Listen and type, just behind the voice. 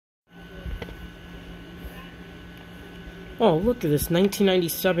Oh, look at this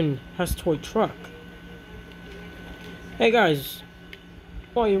 1997 Hess toy truck. Hey guys,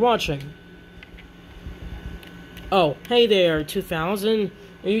 what are you watching? Oh, hey there, 2000.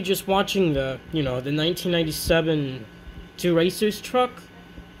 Are you just watching the 1997 Two Racers truck?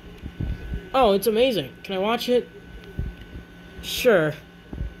 Oh, it's amazing. Can I watch it? Sure.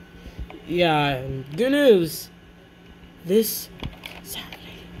 Yeah, good news. This Saturday,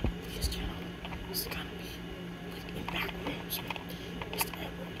 this channel is gonna be in back rooms. Mr.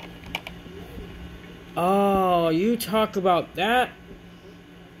 Edward. Oh, you talk about that?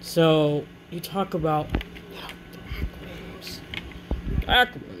 So, you talk about the back rooms.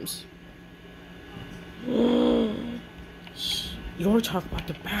 Back rooms? You're talking about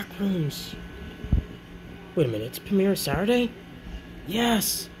the back rooms. Wait a minute, it's premiere Saturday?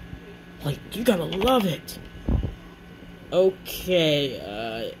 Yes! Like, you gotta love it!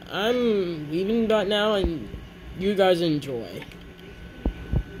 Okay, I'm leaving about now, and you guys enjoy.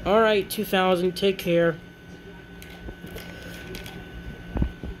 Alright, 2000, take care.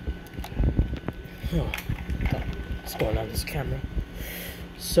 What's going on with this camera?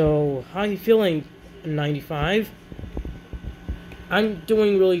 So, how you feeling, 95? I'm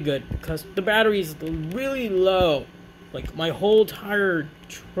doing really good, because the battery is really low. Like, my whole entire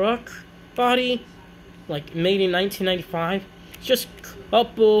truck body, like, made in 1995, just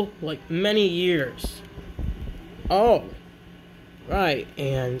many years. Oh, right,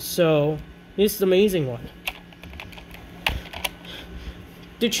 and so, this is the amazing one.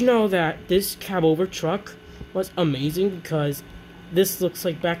 Did you know that this cab-over truck was amazing because this looks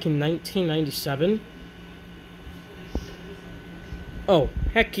like back in 1997? Oh,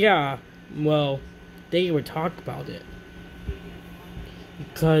 heck yeah. Well, they would talk about it.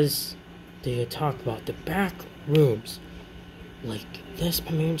 Because they would talk about the back rooms. Like this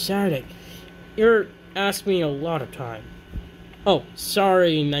premiering Saturday. You're asking me a lot of time. Oh,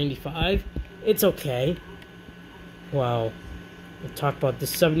 sorry, 95. It's okay. Well, we'll talk about the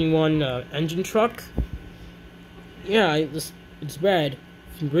 71 engine truck. Yeah, it's red.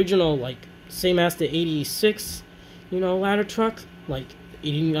 Original, like, same as the 86, ladder truck. Like,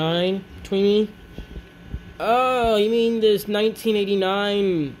 89 between me. Oh, you mean this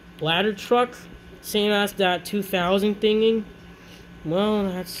 1989 ladder truck? Same as that 2000 thingy? Well,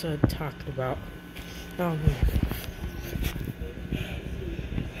 that's talked about. Oh, man.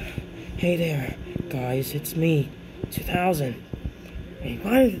 Hey there, guys, it's me, 2000. Hey,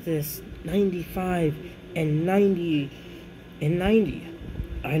 why is this 95 and 90 and 90?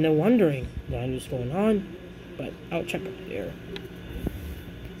 I know wondering what is going on, but I'll check up there.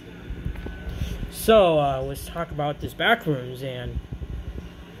 So, let's talk about this back rooms, and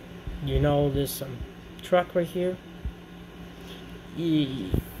this truck right here?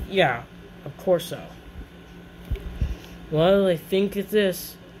 Yeah, of course so. Well, I think it's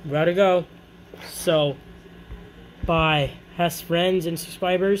this. Gotta go. So, bye, Hess friends and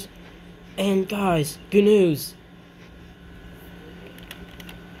subscribers. And guys, good news.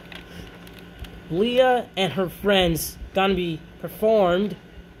 Leah and her friends gonna be performed.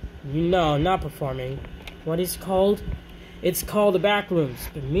 No, not performing. What is it called? It's called The Backrooms.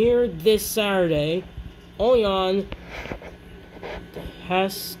 Premiered this Saturday, only on the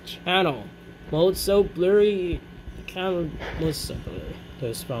Hess channel. Well, it's so blurry. The camera was so blurry.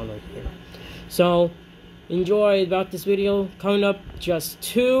 There's phone right here. So, enjoy about this video. Coming up just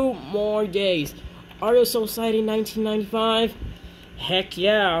 2 more days. Are you so excited? 1995? Heck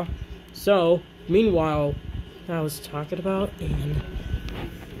yeah. So, meanwhile, I was talking about, and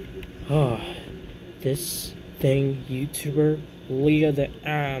this thing, YouTuber, Leah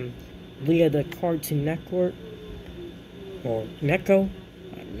the Cartoon Network, or Neko,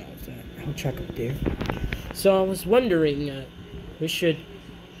 I don't know if that, I'll check up there. So I was wondering, we should,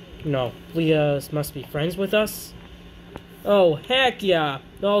 Leah must be friends with us. Oh, heck yeah,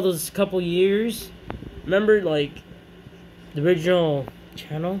 all those couple years, remember, like, the original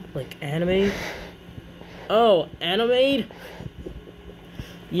channel, like, anime? Oh, anime?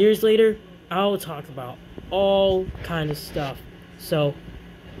 Years later, I'll talk about all kind of stuff. So,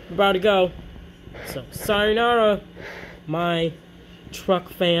 we're about to go. So, sayonara, my truck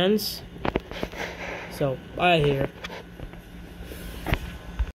fans. So, bye here.